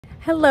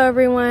Hello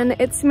everyone,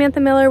 it's Samantha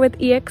Miller with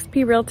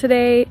eXp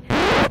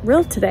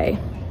Realty.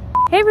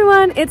 Hey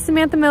everyone, it's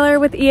Samantha Miller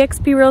with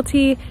eXp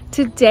Realty.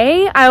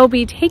 Today I will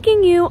be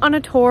taking you on a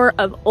tour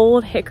of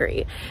Old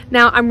Hickory.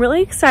 Now I'm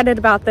really excited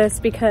about this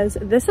because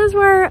this is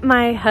where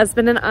my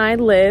husband and I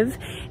live,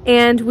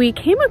 and we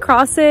came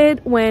across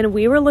it when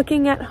we were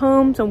looking at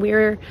homes when we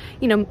were,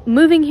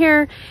 moving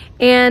here,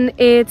 and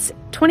it's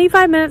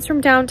 25 minutes from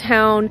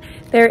downtown.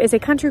 There is a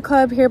country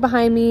club here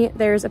behind me.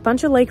 There's a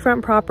bunch of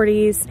lakefront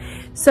properties.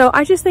 So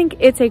I just think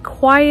it's a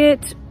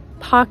quiet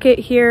pocket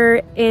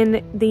here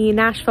in the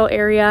Nashville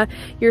area.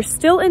 You're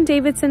still in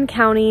Davidson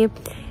County,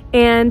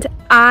 and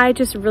I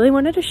just really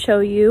wanted to show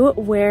you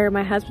where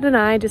my husband and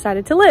I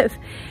decided to live.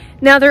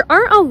 Now, there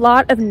aren't a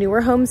lot of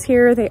newer homes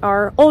here. They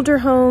are older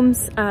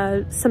homes,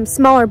 some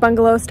smaller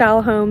bungalow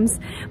style homes.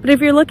 But if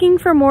you're looking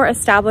for more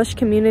established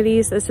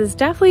communities, this is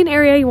definitely an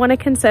area you want to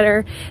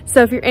consider.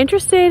 So if you're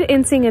interested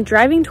in seeing a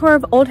driving tour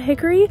of Old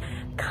Hickory,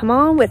 come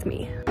on with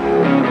me.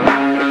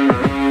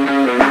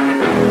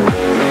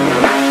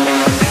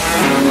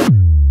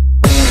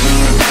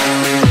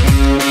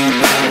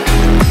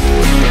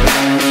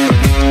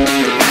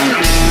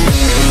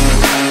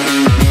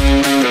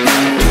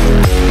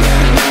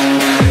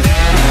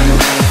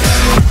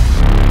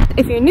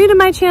 If you're new to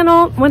my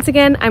channel, once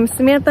again, I'm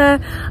Samantha.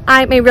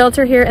 I'm a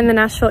realtor here in the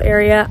Nashville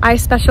area. I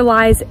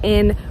specialize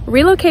in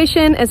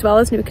relocation as well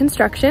as new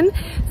construction.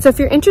 So if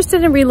you're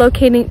interested in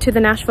relocating to the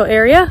Nashville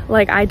area,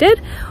 like I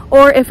did,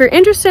 or if you're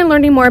interested in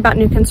learning more about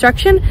new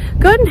construction,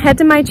 go ahead and head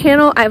to my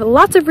channel. I have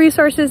lots of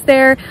resources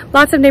there,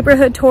 lots of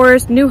neighborhood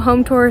tours, new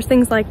home tours,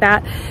 things like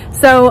that.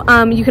 So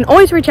you can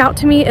always reach out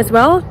to me as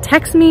well.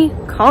 Text me,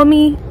 call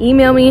me,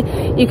 email me.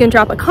 You can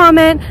drop a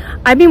comment.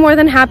 I'd be more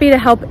than happy to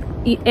help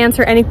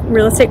answer any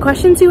real estate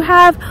questions you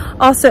have,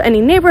 also any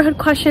neighborhood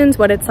questions,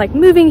 what it's like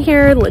moving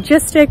here,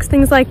 logistics,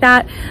 things like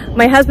that.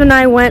 My husband and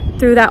I went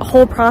through that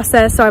whole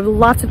process, so I have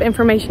lots of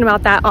information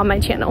about that on my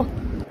channel.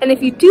 And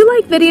if you do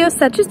like videos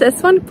such as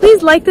this one,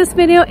 please like this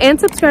video and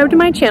subscribe to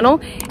my channel.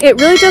 It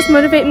really does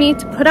motivate me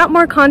to put out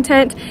more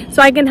content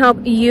so I can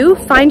help you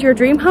find your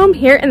dream home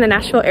here in the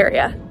Nashville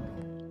area.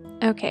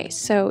 Okay,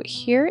 so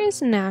here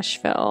is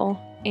Nashville,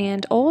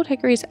 and Old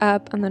Hickory's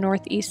up on the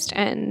northeast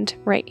end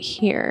right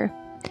here.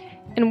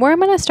 And where I'm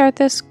going to start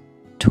this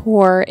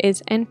tour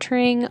is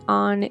entering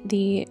on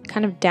the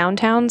kind of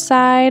downtown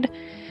side.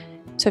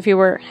 So if you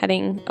were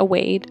heading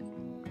away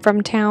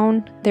from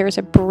town, there's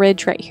a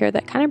bridge right here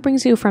that kind of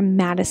brings you from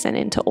Madison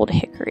into Old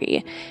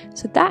Hickory.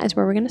 So that is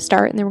where we're going to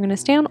start, and then we're going to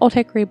stay on Old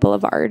Hickory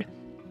Boulevard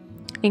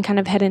and kind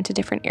of head into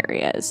different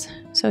areas.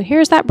 So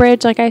here's that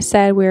bridge. Like I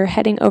said, we're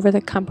heading over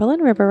the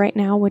Cumberland River right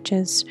now, which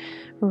is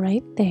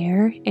right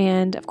there.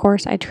 And of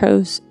course, I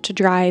chose to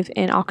drive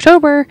in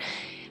October,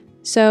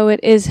 so it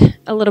is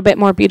a little bit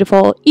more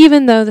beautiful,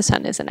 even though the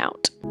sun isn't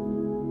out.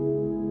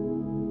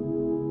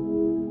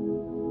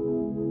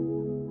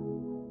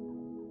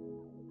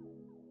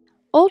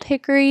 Old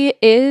Hickory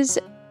is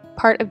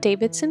part of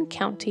Davidson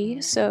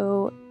County,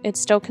 so it's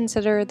still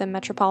considered the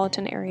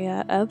metropolitan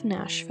area of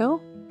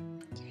Nashville.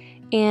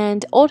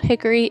 And Old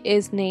Hickory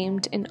is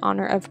named in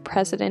honor of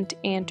President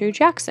Andrew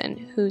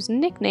Jackson, whose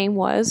nickname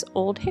was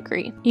Old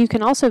Hickory. You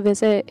can also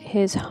visit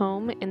his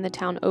home in the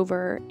town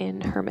over in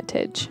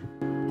Hermitage.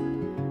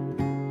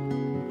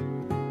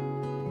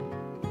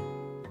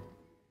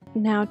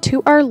 Now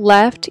to our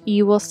left,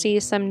 you will see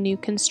some new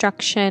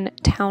construction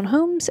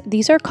townhomes.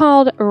 These are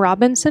called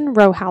Robinson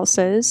row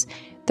houses.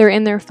 They're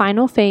in their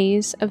final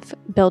phase of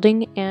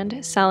building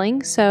and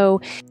selling.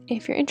 So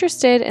if you're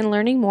interested in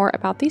learning more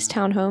about these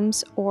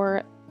townhomes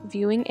or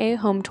viewing a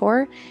home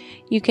tour,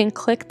 you can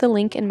click the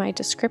link in my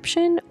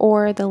description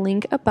or the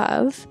link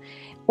above,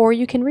 or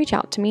you can reach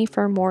out to me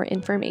for more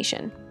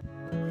information.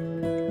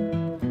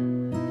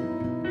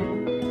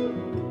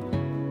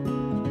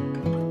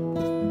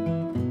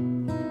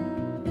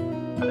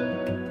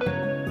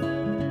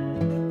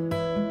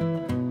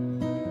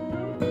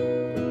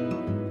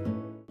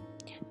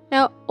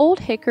 Now, Old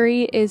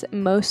Hickory is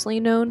mostly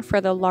known for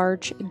the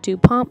large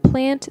DuPont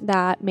plant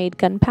that made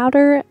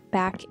gunpowder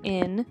back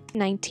in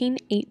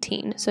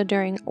 1918, so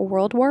during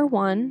World War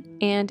I,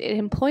 and it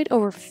employed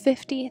over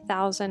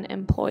 50,000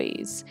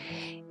 employees.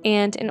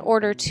 And in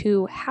order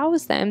to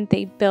house them,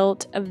 they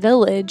built a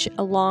village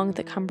along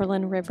the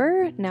Cumberland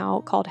River,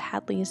 now called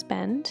Hadley's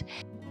Bend.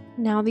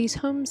 Now, these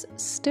homes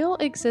still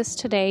exist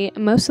today.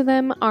 Most of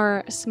them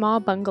are small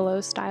bungalow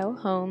style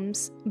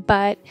homes,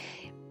 but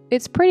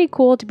it's pretty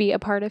cool to be a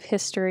part of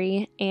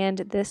history, and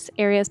this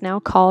area is now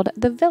called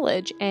The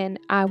Village, and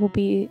I will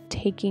be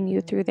taking you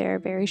through there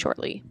very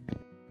shortly.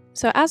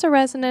 So as a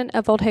resident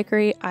of Old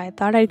Hickory, I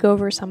thought I'd go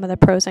over some of the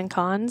pros and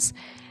cons,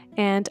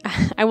 and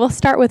I will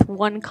start with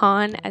one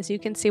con. As you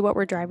can see what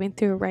we're driving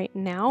through right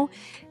now,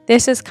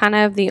 this is kind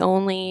of the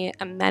only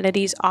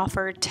amenities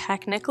offered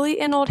technically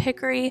in Old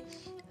Hickory.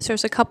 So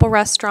there's a couple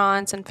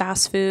restaurants and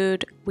fast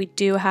food. We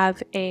do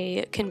have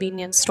a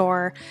convenience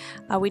store.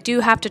 We do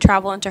have to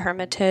travel into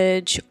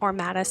Hermitage or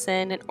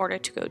Madison in order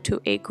to go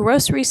to a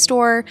grocery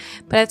store,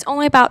 but it's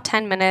only about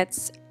 10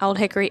 minutes. Old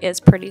Hickory is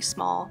pretty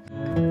small.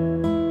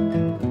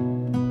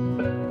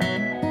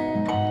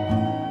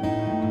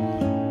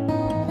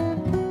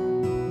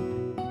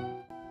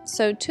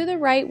 So to the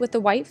right with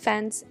the white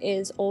fence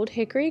is Old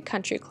Hickory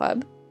Country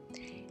Club,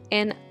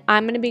 and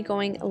I'm going to be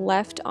going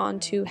left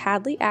onto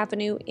Hadley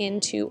Avenue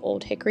into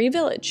Old Hickory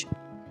Village.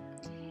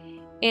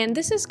 And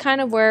this is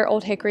kind of where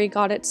Old Hickory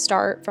got its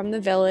start, from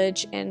the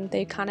village, and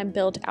they kind of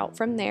built out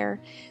from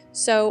there.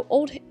 So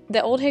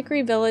the Old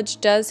Hickory Village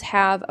does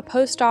have a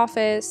post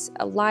office,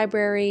 a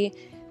library,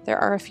 there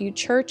are a few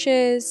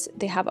churches,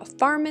 they have a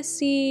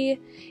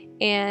pharmacy,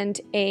 and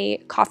a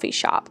coffee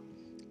shop.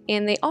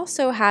 And they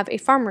also have a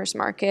farmer's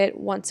market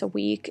once a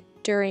week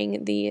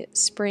during the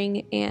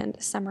spring and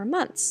summer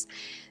months.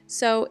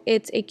 So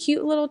it's a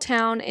cute little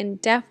town, and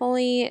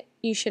definitely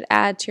you should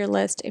add to your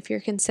list if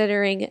you're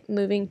considering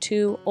moving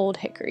to Old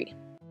Hickory.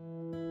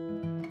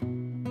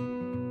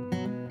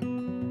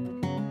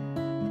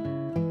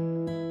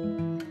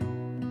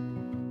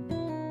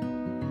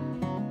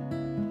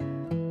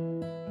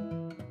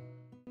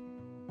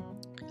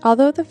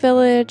 Although the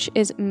village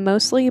is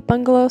mostly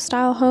bungalow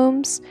style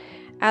homes,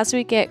 as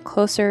we get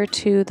closer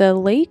to the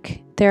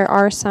lake, there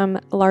are some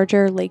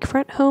larger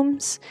lakefront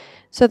homes.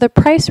 So the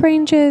price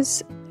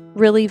ranges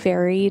really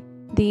vary.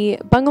 The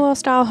bungalow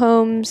style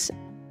homes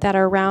that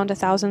are around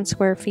 1,000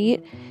 square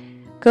feet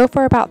go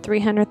for about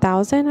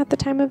 $300,000 at the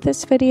time of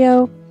this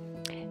video.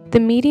 The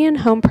median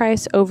home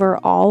price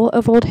overall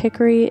of Old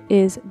Hickory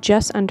is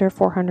just under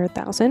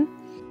 $400,000.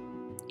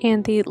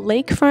 And the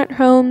lakefront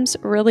homes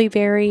really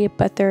vary,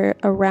 but they're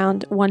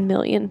around $1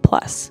 million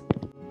plus.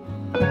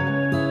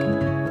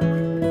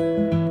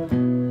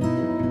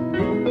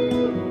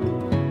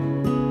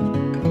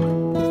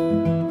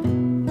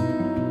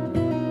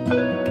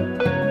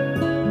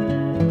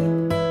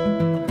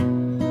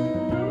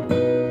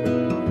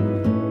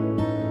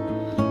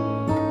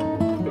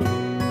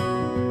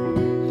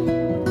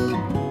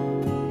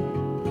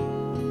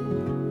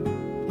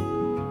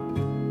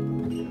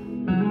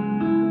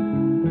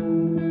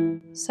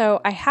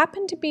 So I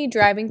happened to be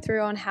driving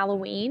through on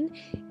Halloween,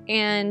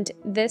 and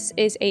this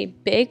is a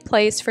big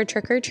place for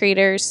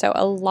trick-or-treaters, so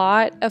a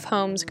lot of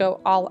homes go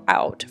all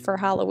out for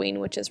Halloween,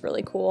 which is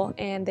really cool,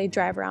 and they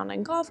drive around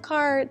in golf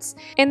carts,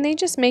 and they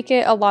just make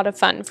it a lot of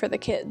fun for the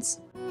kids.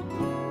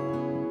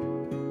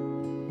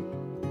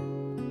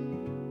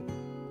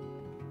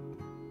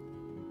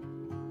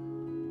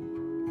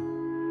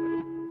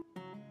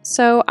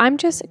 So I'm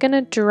just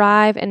gonna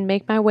drive and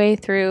make my way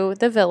through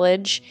the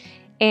village,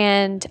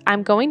 and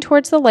I'm going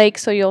towards the lake,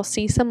 so you'll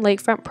see some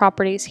lakefront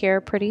properties here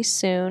pretty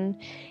soon,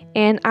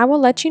 and I will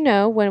let you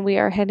know when we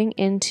are heading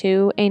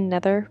into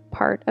another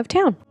part of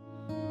town.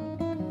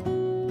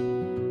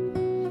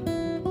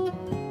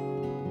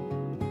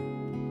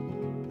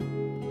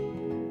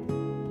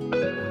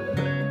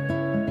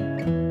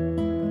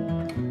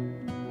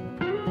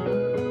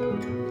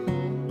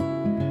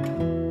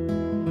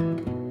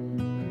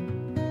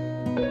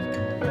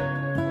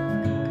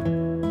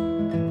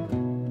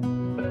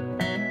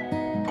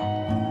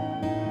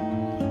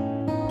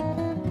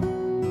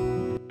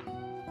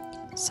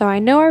 So I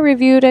know I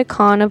reviewed a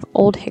con of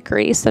Old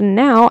Hickory, so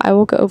now I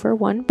will go over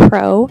one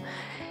pro.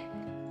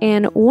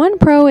 And one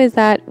pro is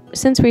that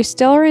since we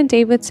still are in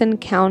Davidson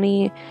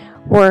County,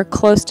 we're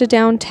close to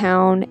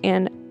downtown,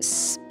 and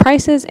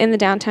prices in the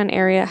downtown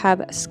area have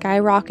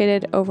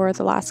skyrocketed over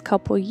the last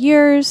couple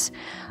years,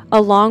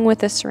 along with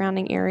the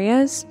surrounding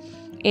areas.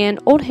 And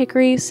Old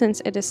Hickory,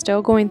 since it is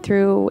still going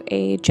through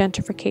a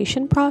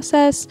gentrification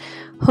process,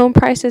 home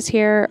prices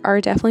here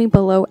are definitely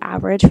below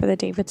average for the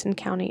Davidson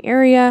County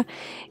area,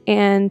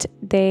 and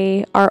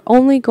they are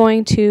only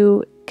going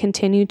to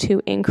continue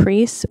to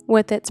increase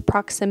with its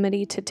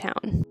proximity to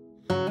town.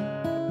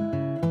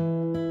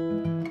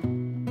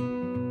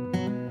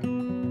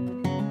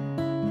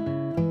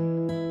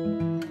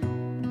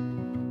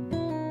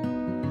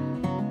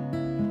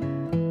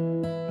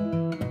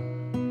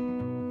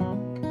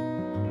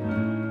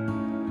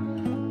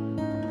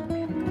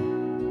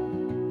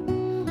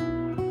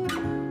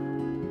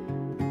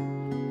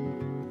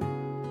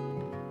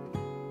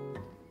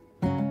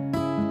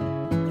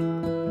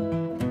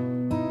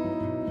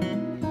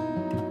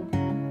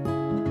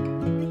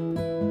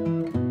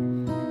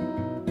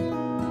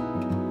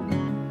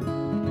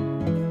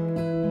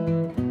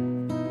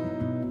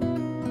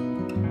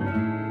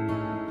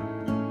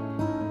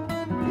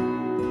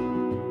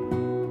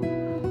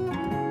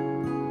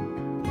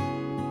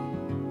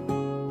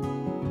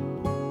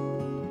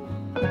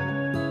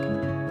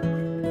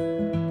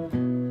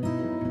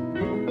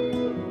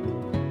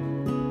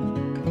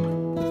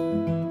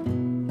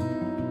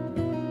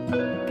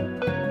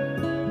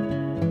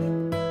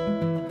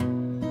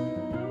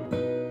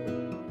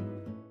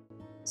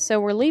 So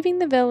we're leaving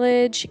the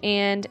village,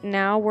 and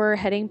now we're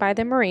heading by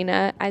the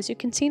marina. As you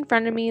can see in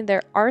front of me,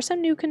 there are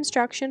some new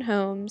construction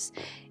homes,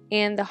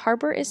 and the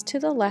harbor is to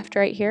the left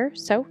right here.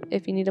 So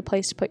if you need a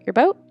place to put your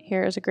boat,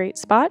 here is a great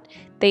spot.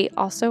 They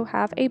also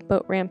have a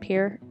boat ramp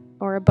here,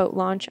 or a boat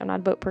launch. I'm not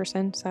a boat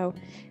person, so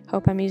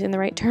hope I'm using the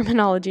right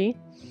terminology.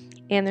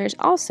 And there's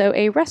also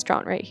a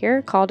restaurant right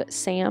here called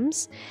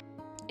Sam's.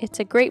 It's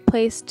a great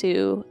place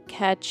to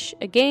catch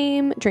a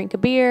game, drink a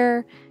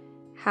beer,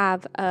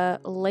 have a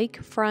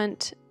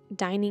lakefront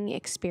dining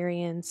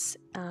experience,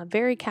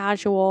 very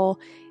casual.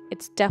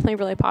 It's definitely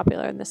really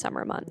popular in the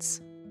summer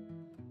months.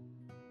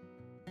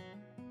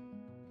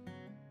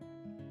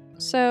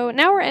 So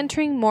now we're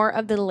entering more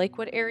of the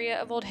Lakewood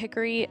area of Old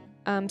Hickory.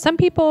 Some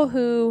people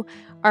who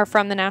are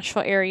from the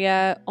Nashville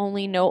area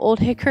only know Old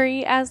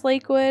Hickory as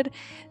Lakewood.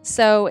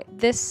 So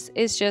this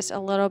is just a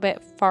little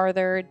bit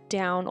farther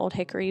down Old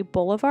Hickory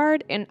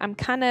Boulevard, and I'm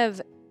kind of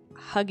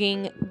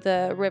hugging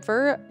the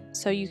river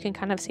so you can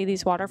kind of see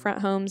these waterfront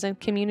homes and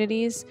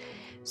communities.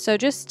 So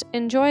just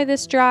enjoy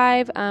this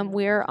drive.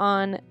 We're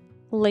on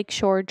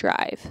Lakeshore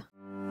Drive.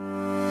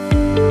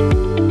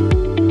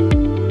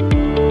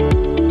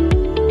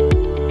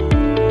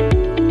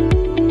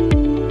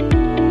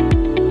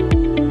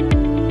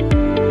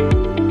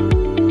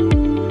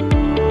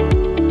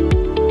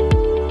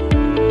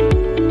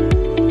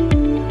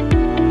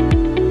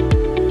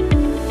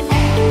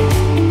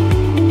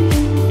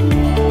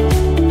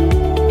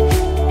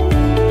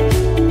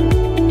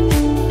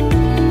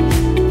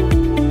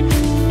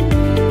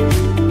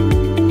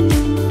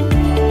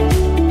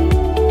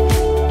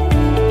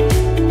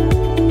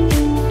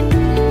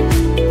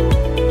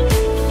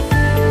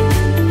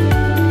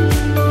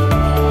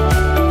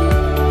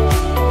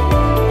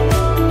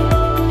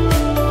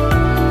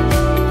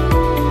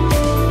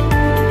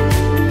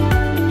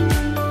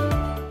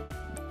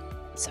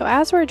 So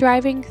as we're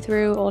driving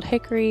through Old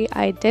Hickory,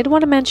 I did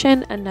want to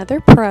mention another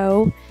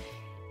pro.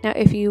 Now,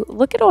 if you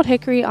look at Old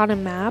Hickory on a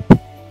map,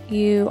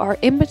 you are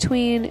in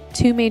between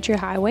two major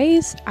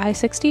highways,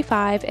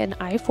 I-65 and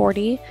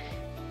I-40.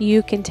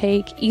 You can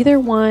take either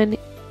one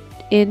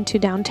into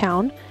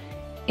downtown,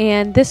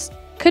 and this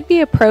could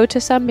be a pro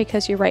to some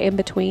because you're right in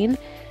between,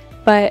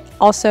 but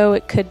also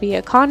it could be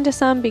a con to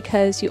some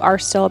because you are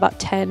still about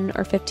 10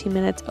 or 15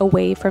 minutes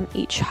away from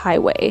each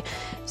highway.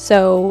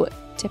 So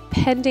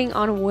depending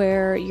on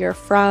where you're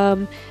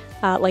from,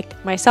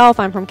 like myself,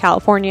 I'm from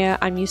California.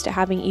 I'm used to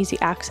having easy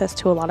access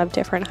to a lot of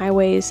different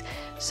highways.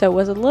 So it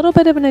was a little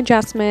bit of an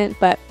adjustment,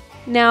 but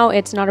now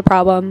it's not a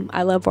problem.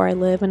 I love where I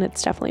live and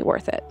it's definitely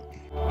worth it.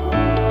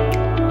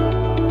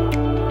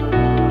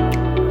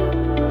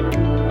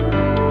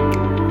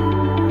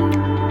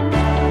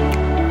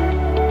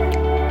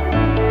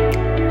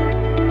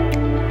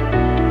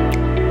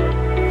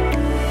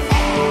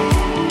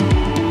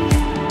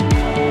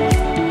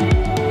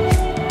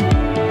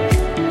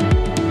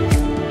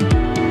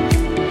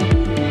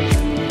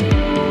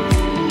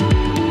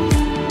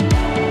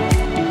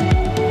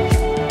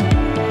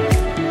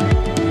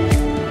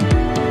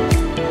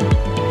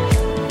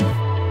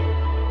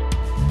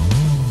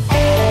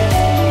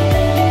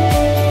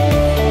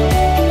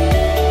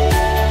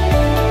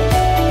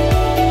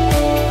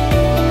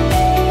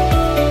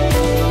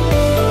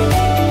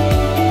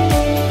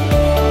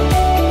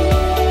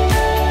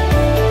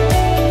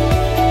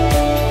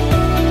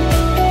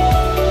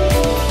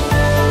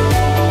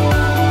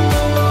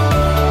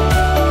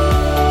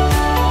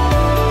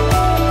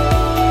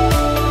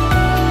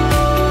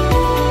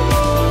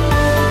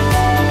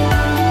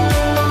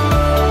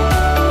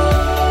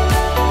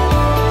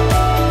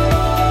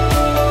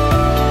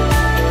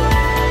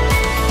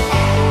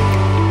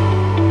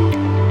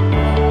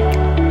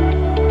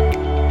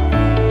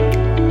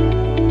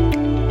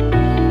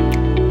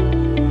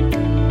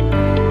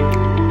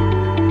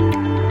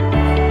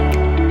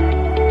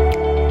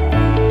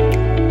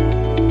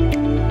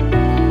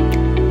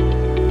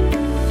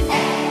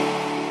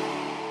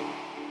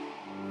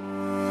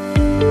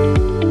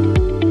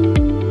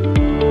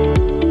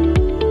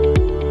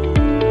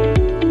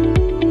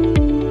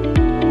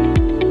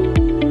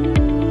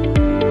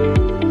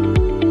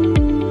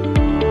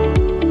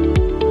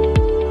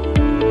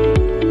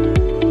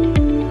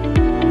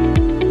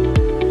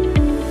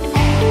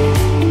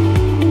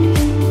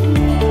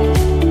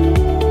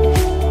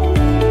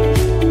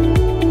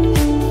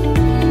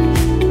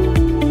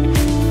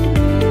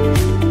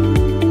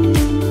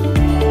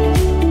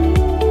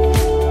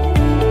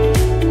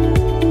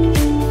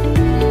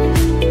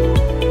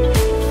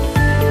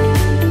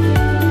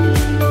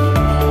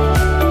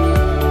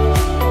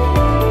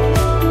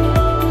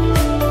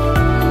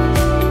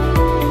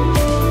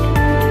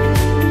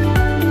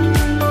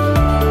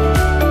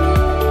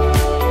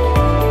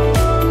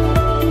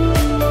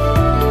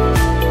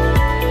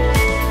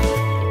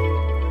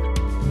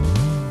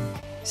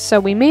 So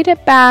we made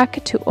it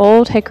back to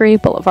Old Hickory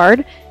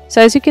Boulevard.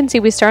 So as you can see,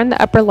 we started in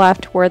the upper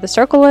left where the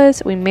circle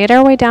is. We made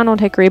our way down Old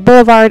Hickory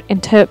Boulevard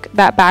and took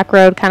that back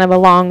road kind of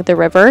along the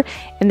river.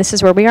 And this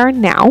is where we are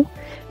now.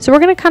 So we're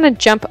going to kind of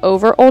jump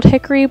over Old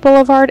Hickory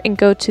Boulevard and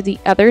go to the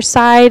other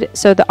side.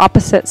 So the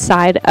opposite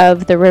side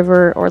of the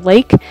river or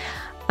lake.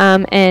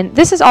 And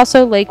this is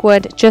also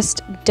Lakewood,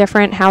 just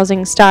different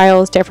housing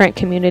styles, different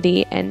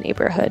community and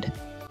neighborhood.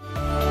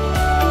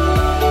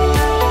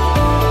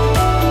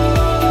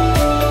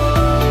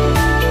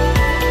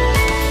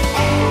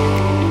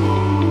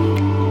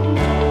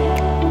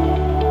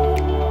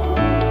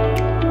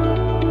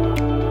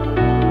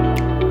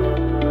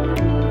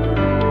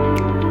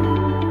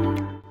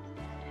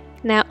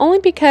 Now, only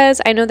because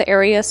I know the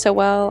area so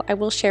well, I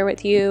will share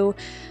with you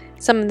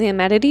Some of the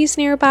amenities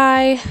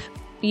nearby: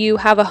 you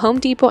have a Home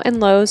Depot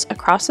and Lowe's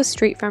across the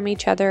street from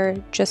each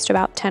other, just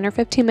about 10 or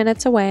 15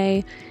 minutes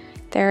away.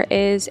 There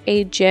is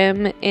a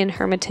gym in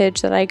Hermitage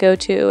that I go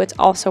to. It's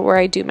also where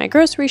I do my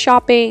grocery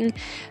shopping.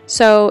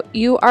 So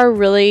you are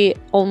really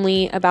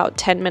only about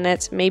 10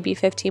 minutes, maybe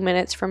 15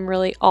 minutes from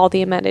really all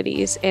the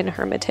amenities in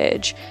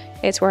Hermitage.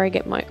 It's where I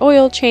get my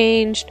oil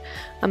changed.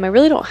 I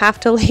really don't have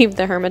to leave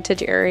the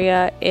Hermitage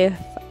area if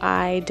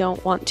I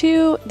don't want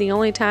to. The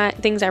only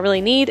things I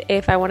really need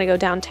if I want to go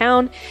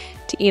downtown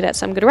to eat at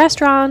some good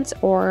restaurants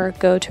or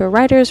go to a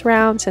writer's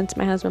round, since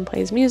my husband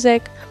plays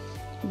music.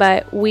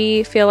 But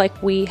we feel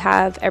like we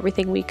have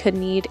everything we could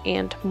need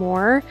and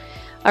more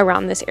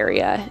around this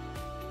area.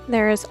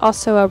 There is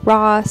also a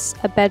Ross,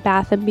 a Bed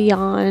Bath &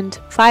 Beyond,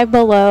 Five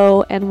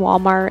Below, and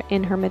Walmart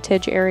in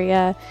Hermitage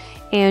area.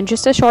 And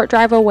just a short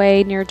drive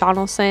away near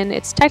Donaldson,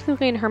 it's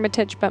technically in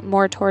Hermitage, but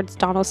more towards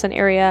Donaldson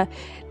area,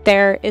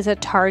 there is a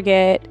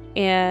Target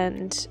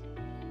and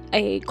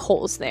a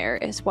Kohl's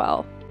there as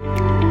well.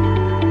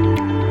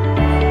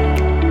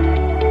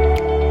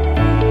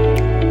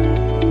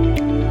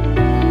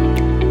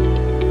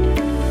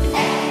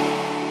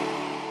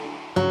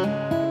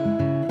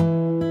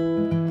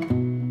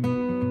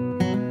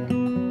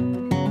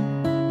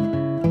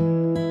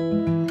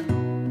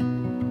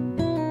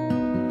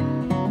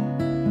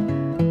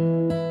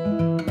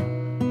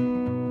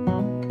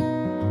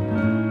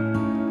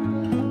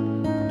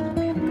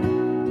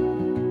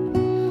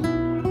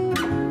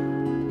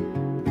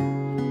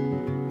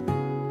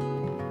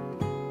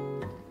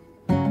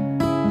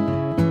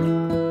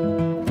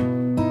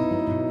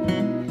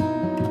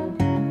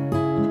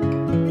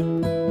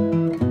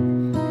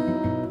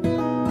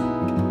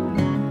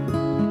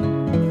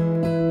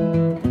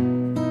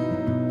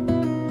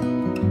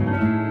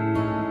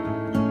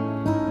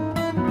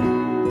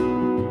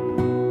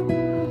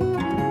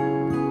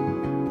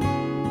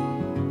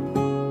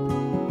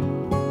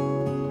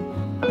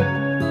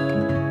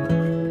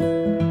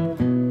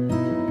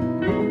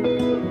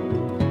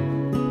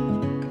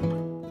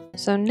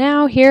 So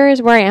now here is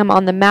where I am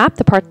on the map,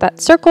 the part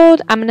that's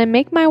circled. I'm going to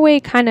make my way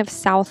kind of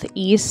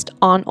southeast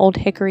on Old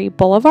Hickory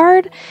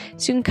Boulevard,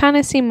 so you can kind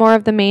of see more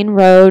of the main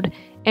road.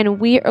 And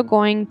we are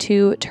going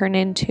to turn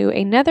into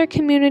another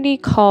community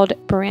called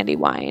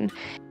Brandywine.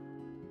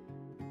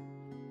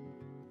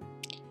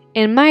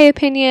 In my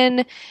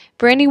opinion,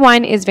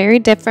 Brandywine is very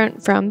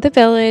different from the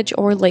Village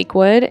or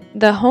Lakewood.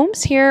 The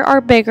homes here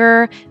are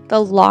bigger, the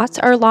lots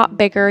are a lot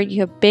bigger,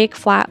 you have big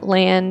flat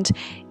land.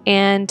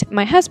 And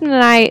my husband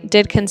and I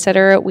did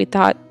consider it. We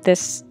thought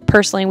this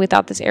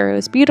area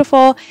was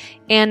beautiful,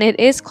 and it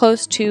is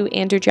close to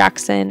Andrew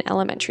Jackson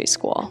Elementary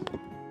School.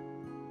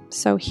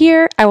 So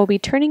here I will be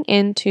turning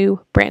into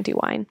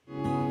Brandywine.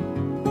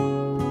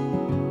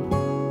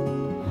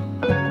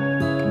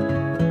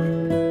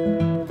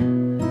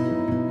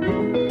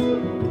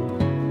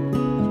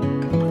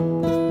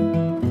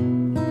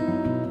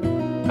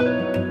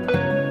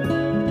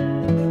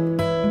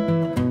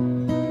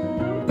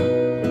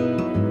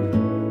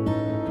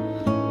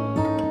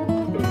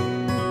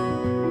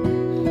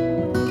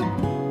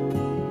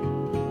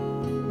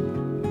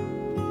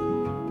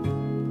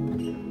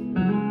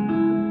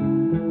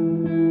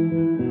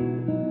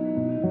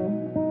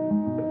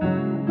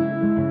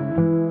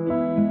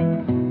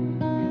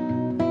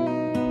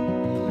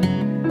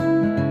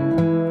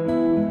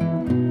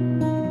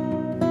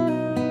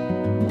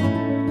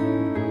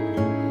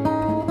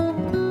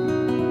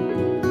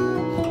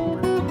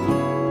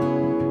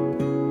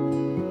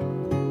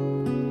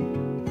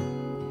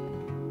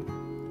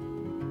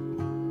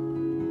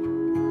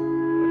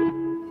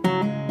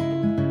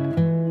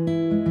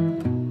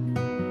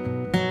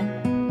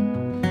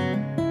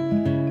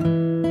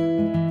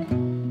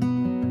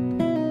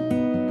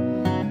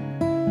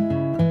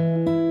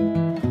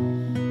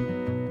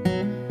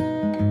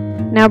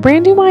 Now,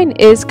 Brandywine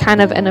is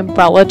kind of an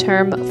umbrella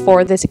term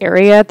for this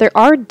area. There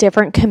are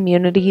different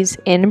communities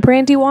in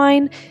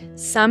Brandywine.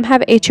 Some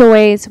have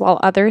HOAs while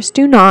others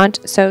do not.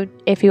 So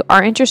if you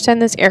are interested in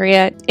this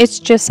area, it's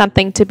just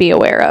something to be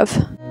aware of.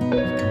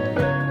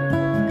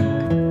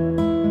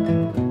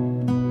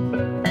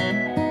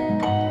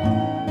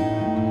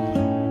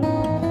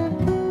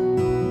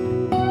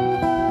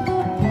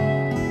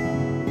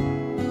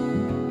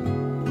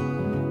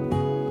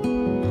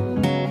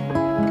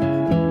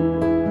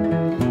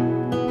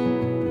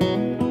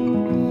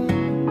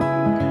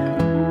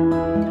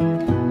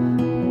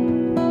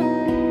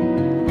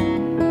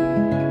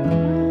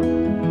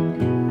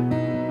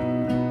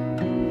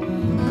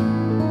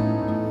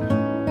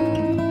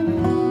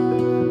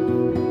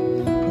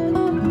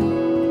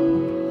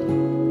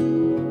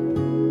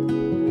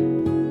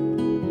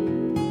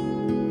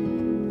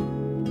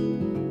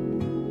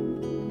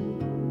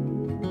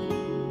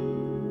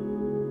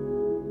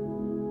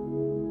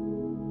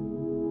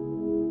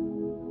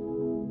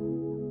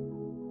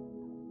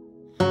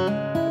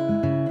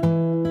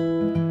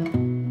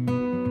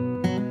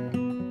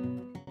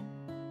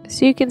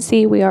 So you can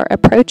see we are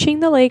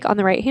approaching the lake on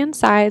the right hand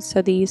side.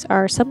 So these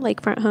are some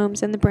lakefront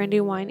homes in the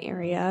Brandywine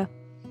area.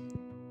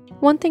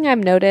 One thing I've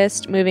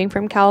noticed moving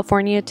from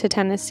California to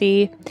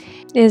Tennessee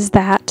is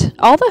that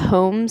all the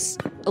homes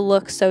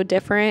look so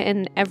different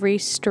and every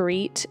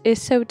street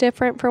is so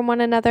different from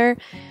one another.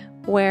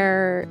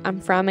 Where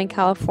I'm from in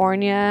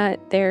California,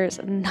 there's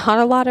not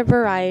a lot of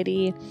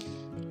variety.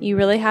 You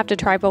really have to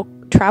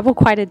travel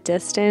quite a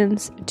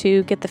distance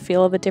to get the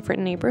feel of a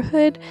different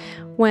neighborhood,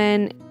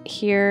 when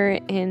here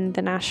in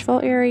the Nashville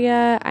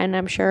area, and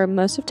I'm sure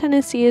most of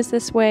Tennessee is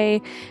this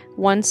way,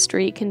 one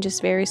street can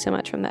just vary so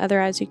much from the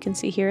other. As you can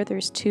see here,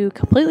 there's two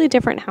completely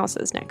different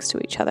houses next to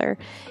each other.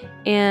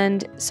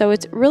 And so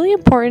it's really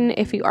important,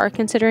 if you are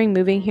considering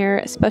moving here,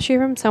 especially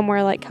from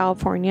somewhere like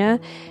California,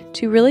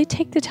 to really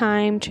take the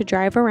time to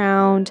drive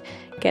around,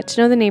 get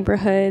to know the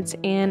neighborhoods,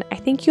 and I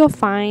think you'll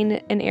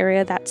find an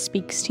area that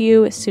speaks to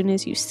you as soon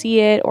as you see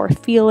it or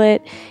feel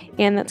it.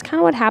 And that's kind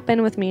of what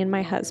happened with me and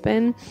my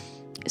husband.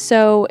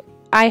 So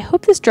I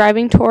hope this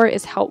driving tour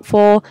is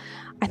helpful.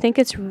 I think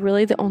it's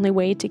really the only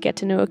way to get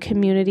to know a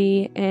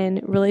community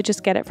and really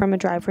just get it from a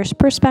driver's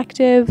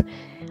perspective.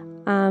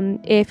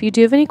 If you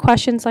do have any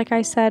questions, like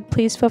I said,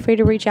 please feel free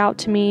to reach out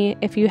to me.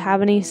 If you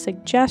have any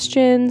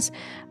suggestions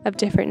of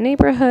different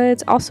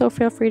neighborhoods, also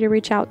feel free to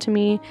reach out to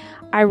me.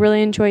 I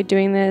really enjoyed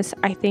doing this.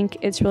 I think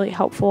it's really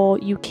helpful.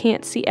 You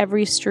can't see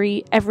every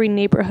street, every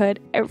neighborhood,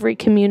 every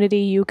community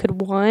you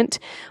could want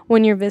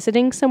when you're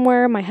visiting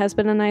somewhere. My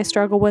husband and I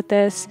struggle with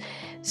this.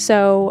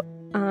 So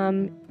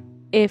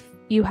if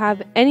you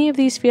have any of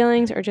these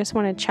feelings or just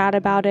want to chat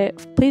about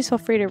it, please feel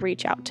free to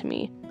reach out to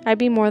me. I'd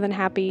be more than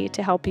happy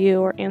to help you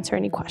or answer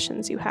any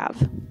questions you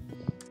have.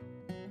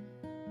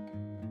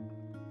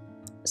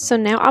 So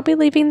now I'll be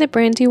leaving the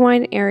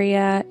Brandywine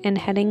area and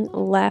heading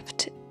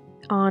left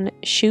on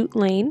Chute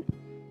Lane.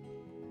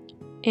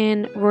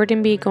 And we're going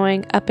to be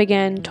going up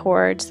again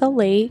towards the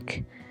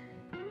lake.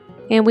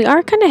 And we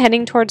are kind of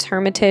heading towards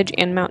Hermitage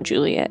and Mt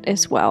Juliet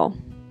as well.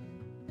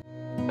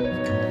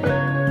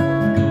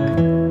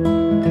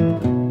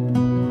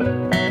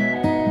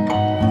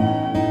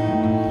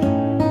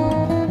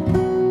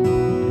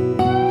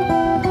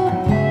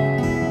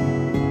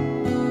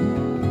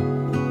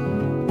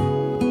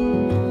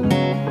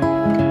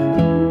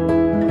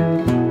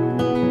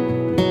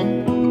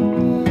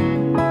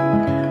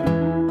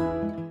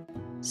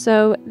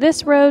 So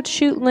this road,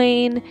 Chute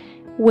Lane,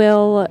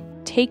 will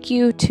take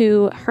you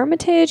to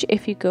Hermitage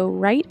if you go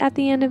right at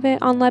the end of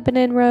it on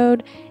Lebanon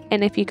Road,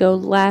 and if you go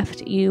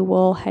left, you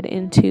will head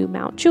into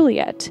Mt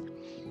Juliet.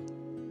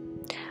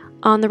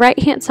 On the right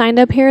hand side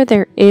up here,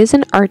 there is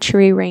an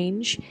archery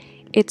range.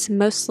 It's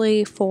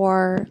mostly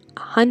for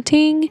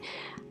hunting.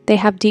 They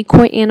have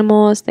decoy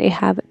animals, they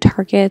have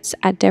targets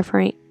at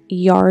different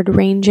yard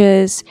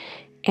ranges,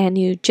 and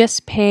you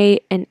just pay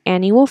an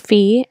annual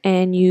fee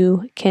and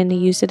you can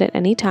use it at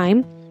any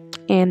time.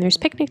 And there's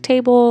picnic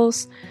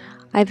tables.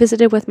 I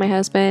visited with my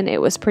husband.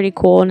 It was pretty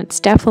cool, and it's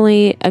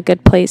definitely a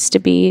good place to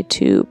be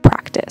to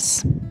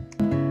practice.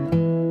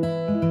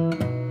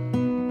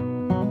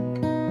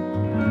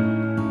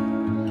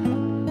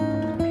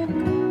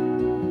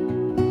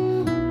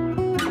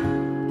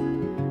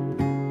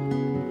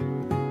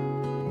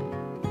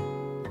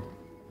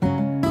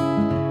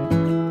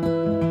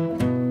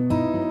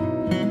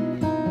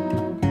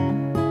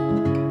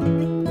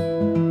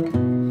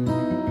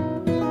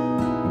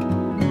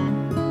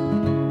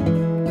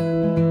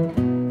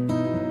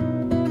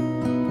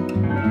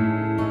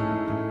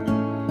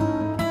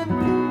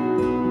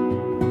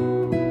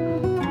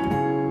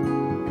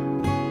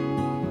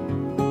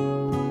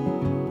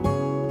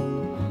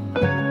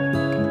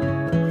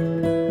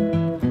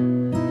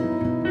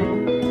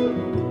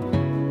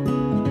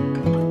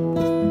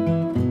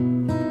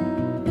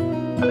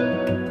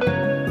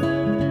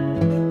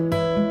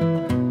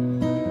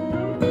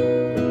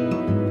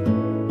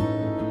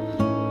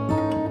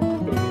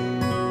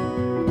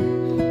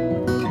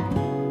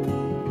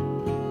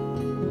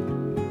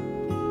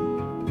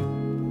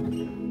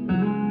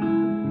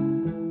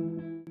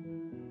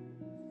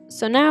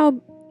 So now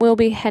we'll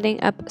be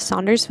heading up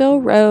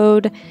Saundersville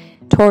Road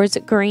towards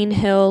Green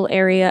Hill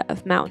area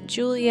of Mt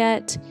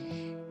Juliet.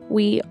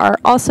 We are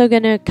also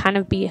going to kind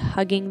of be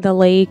hugging the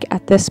lake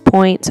at this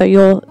point, so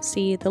you'll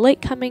see the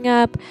lake coming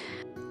up.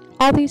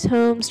 All these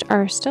homes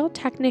are still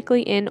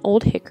technically in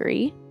Old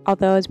Hickory,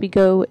 although as we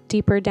go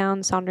deeper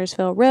down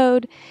Saundersville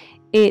Road,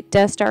 it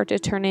does start to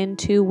turn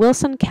into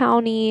Wilson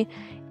County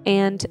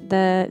and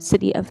the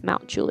city of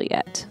Mt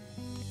Juliet.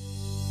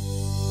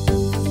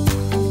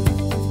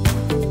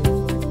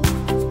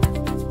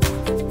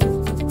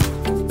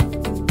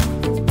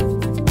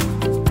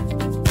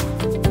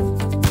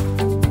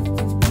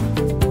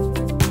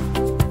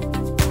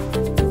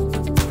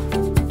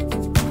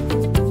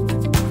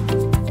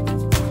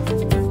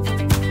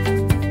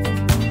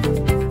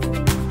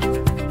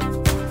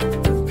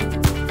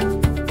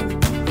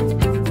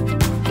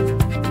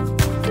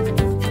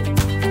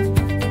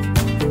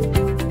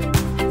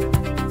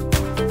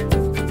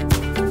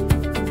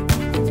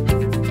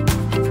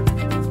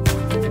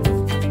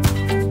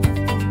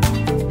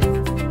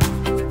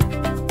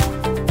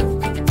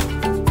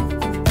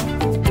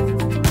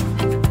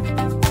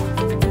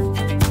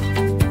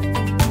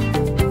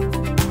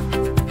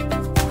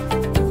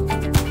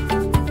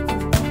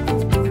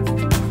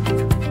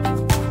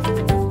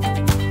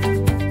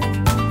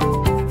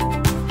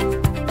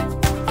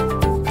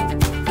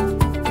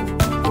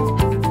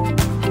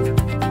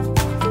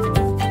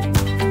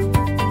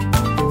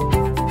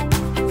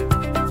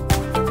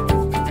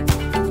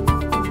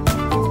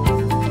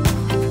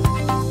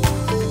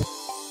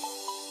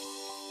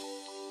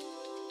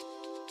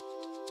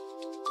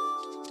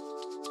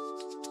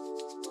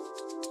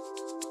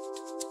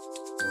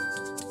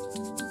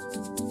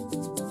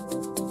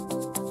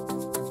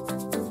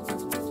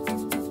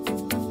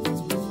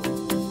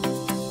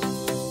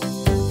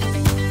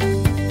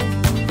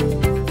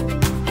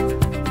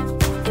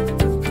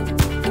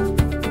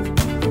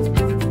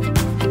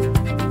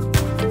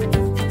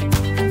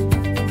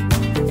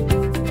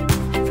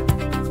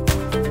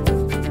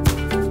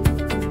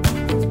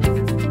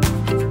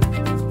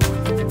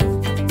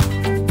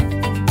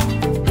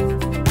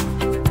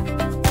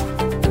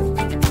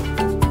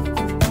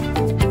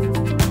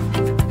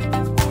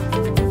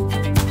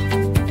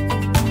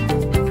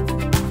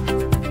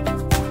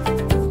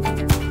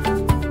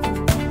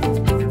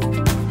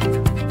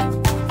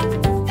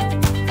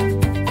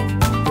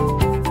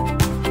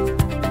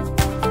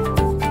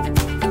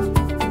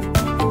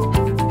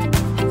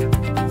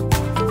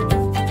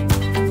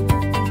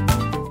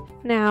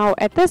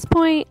 at this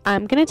point,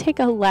 I'm going to take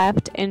a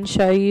left and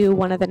show you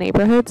one of the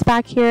neighborhoods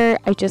back here.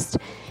 I just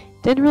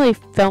didn't really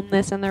film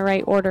this in the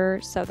right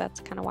order, so that's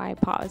kind of why I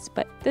paused.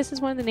 But this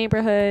is one of the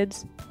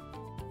neighborhoods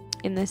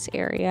in this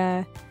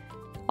area.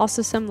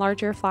 Also some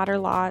larger, flatter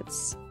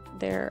lots.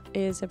 There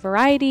is a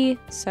variety,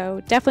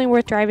 so definitely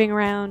worth driving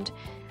around.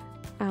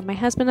 My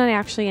husband and I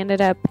actually ended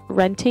up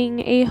renting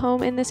a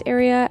home in this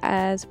area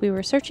as we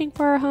were searching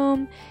for our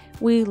home.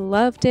 We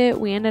loved it.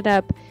 We ended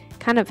up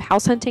kind of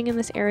house hunting in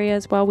this area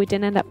as well. We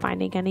didn't end up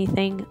finding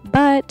anything,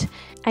 but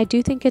I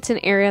do think it's an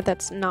area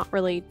that's not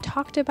really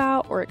talked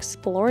about or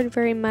explored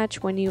very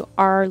much when you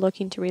are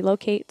looking to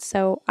relocate.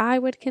 So I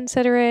would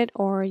consider it,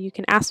 or you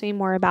can ask me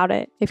more about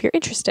it if you're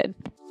interested.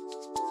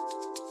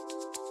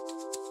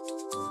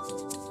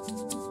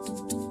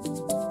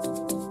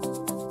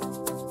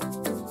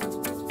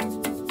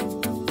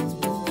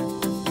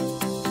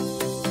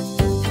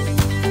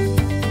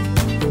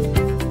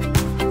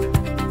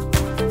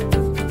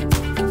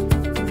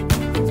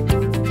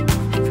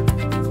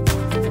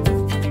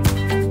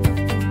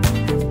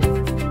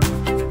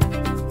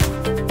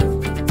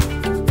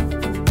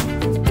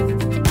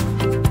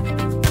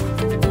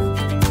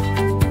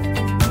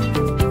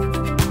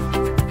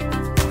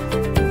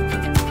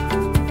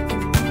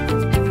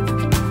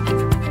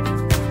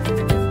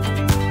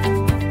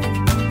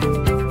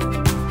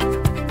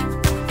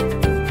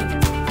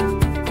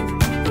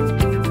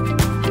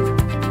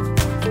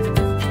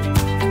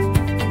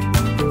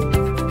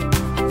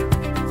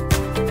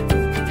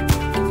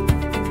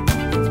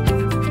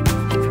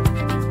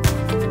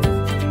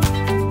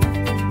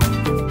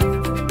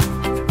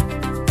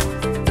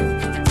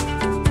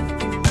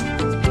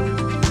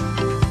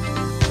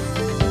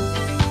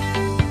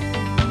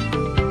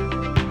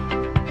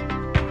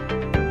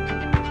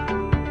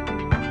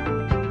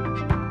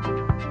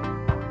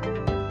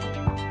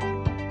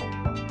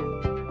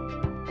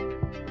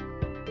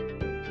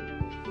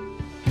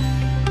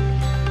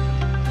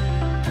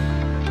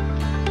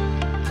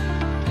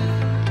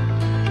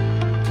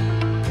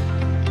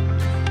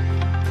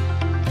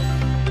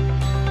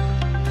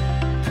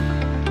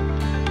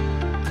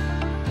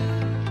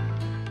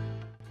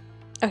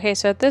 Okay,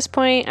 so at this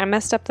point, I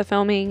messed up the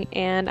filming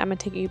and I'm going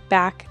to take you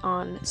back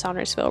on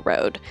Saundersville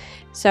Road.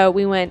 So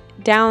we went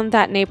down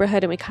that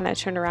neighborhood and we kind of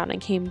turned around and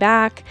came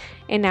back.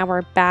 And now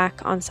we're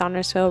back on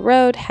Saundersville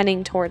Road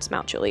heading towards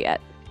Mt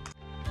Juliet.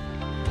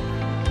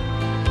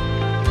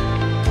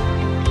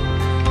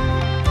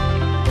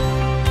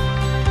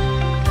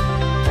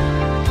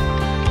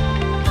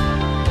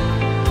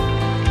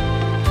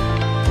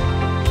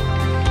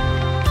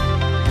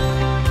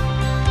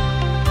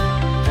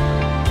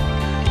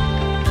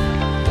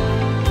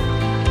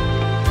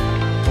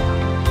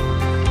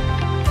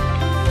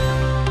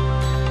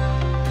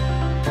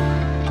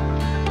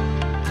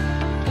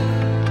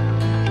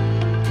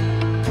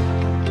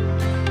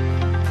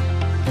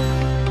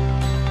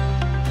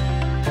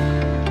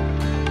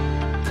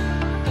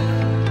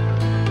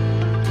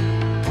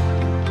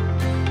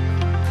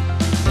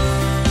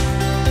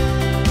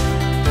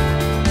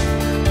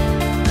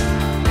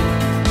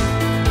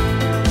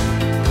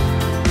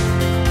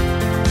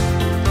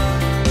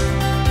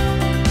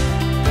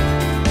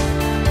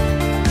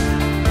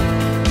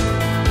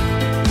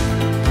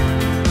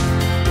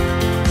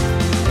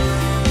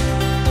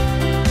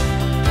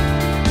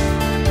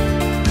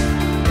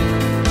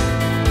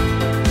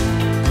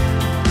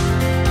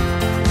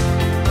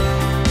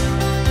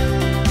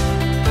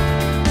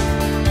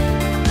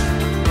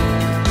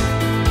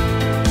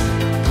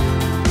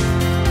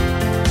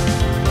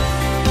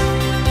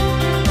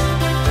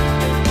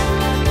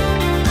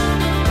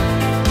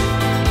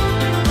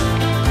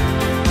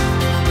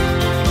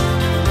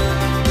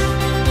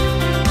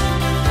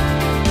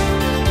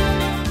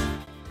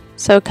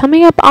 So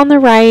coming up on the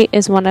right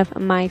is one of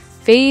my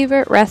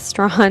favorite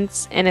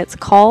restaurants, and it's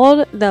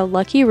called the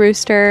Lucky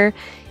Rooster.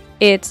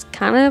 It's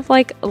kind of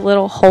like a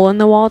little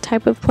hole-in-the-wall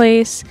type of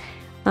place.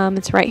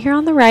 It's right here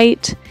on the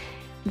right.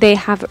 They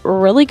have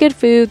really good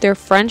food. Their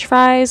french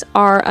fries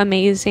are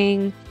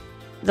amazing.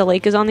 The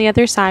lake is on the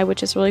other side,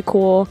 which is really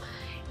cool.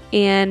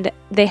 And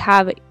they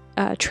have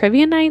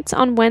trivia nights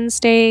on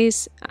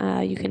Wednesdays.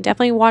 You can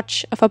definitely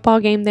watch a football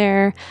game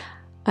there.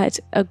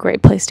 It's a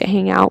great place to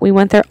hang out. We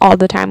went there all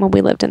the time when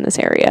we lived in this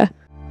area.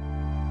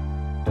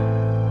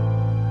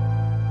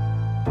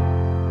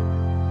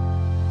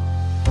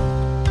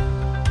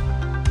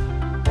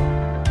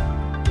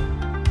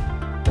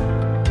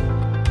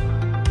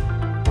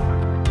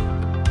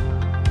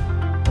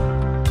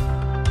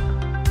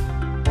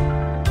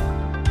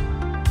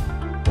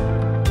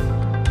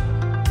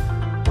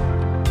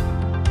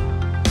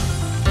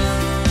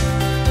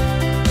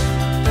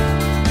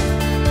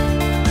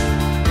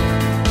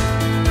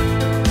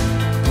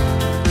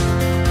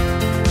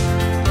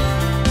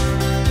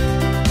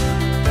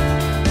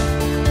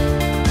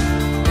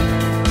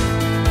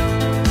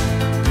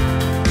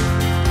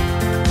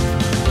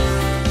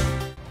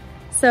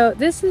 So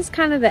this is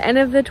kind of the end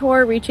of the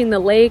tour, reaching the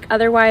lake.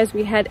 Otherwise,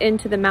 we head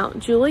into the Mt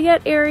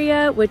Juliet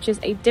area, which is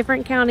a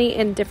different county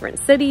and different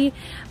city.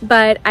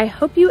 But I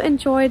hope you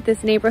enjoyed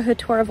this neighborhood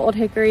tour of Old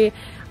Hickory.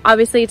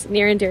 Obviously, it's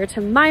near and dear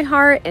to my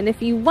heart. And if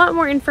you want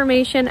more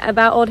information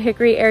about Old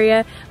Hickory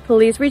area,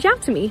 please reach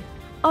out to me.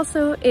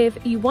 Also,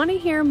 if you want to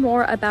hear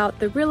more about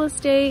the real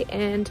estate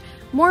and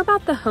more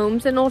about the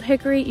homes in Old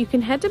Hickory, you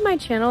can head to my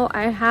channel.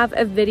 I have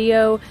a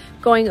video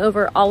going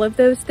over all of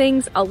those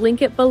things. I'll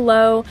link it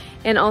below,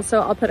 and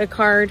also I'll put a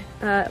card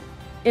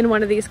in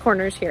one of these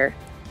corners here.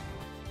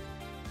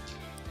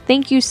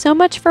 Thank you so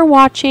much for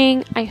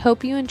watching. I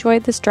hope you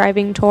enjoyed this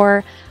driving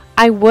tour.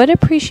 I would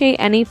appreciate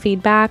any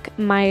feedback.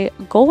 My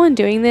goal in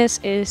doing this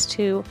is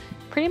to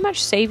pretty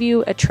much save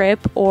you a trip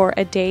or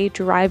a day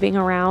driving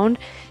around.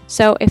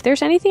 So if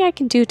there's anything I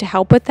can do to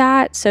help with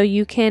that, so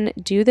you can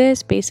do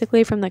this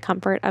basically from the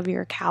comfort of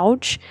your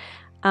couch,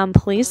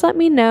 please let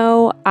me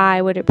know.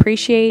 I would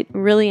appreciate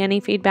really any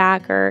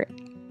feedback, or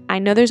I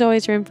know there's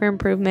always room for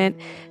improvement.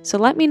 So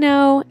let me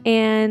know,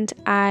 and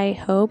I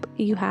hope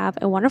you have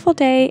a wonderful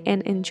day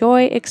and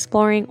enjoy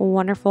exploring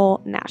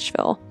wonderful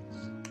Nashville.